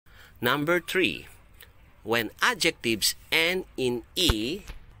Number 3. When adjectives end in E,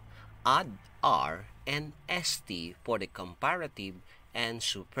 add R and ST for the comparative and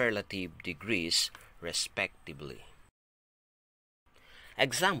superlative degrees, respectively.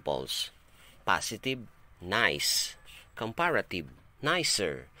 Examples: positive, nice; comparative,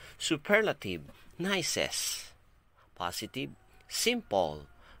 nicer; superlative, nicest. Positive, simple;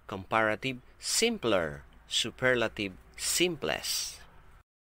 comparative, simpler; superlative, simplest.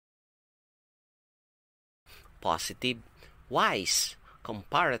 Positive, wise;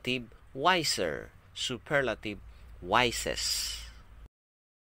 comparative, wiser; superlative, wisest.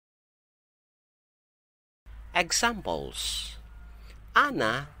 Examples: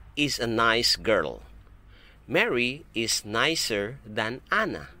 Anna is a nice girl. Mary is nicer than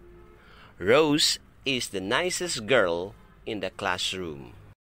Anna. Rose is the nicest girl in the classroom.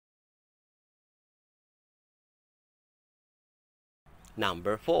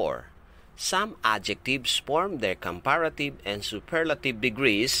 Number 4. Some adjectives form their comparative and superlative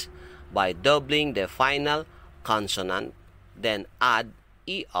degrees by doubling the final consonant, then add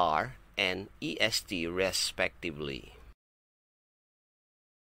ER and EST respectively.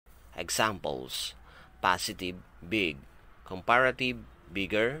 Examples: positive, big; comparative,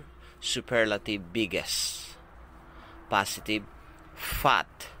 bigger; superlative, biggest. Positive,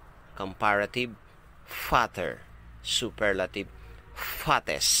 fat; comparative, fatter; superlative,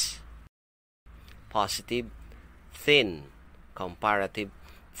 fattest. Positive, thin; comparative,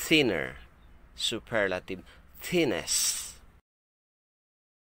 thinner; superlative, thinnest.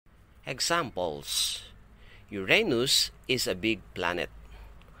 Examples: Uranus is a big planet.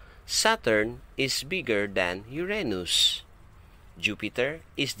 Saturn is bigger than Uranus. Jupiter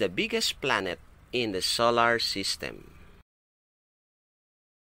is the biggest planet in the solar system.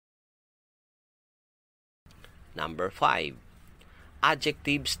 Number 5.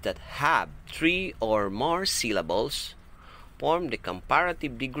 Adjectives that have 3 or more syllables form the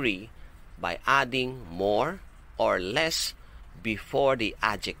comparative degree by adding more or less before the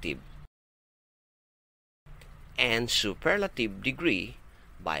adjective, and superlative degree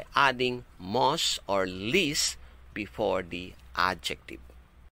by adding most or least before the adjective.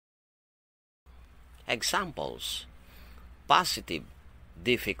 Examples: positive,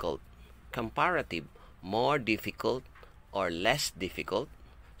 difficult; comparative, more difficult or less difficult;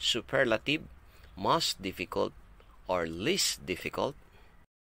 superlative, most difficult or least difficult.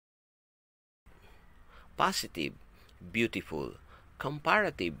 Positive, beautiful;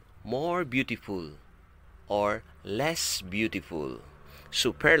 comparative, more beautiful or less beautiful;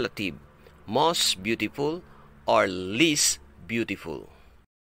 superlative, most beautiful or least beautiful.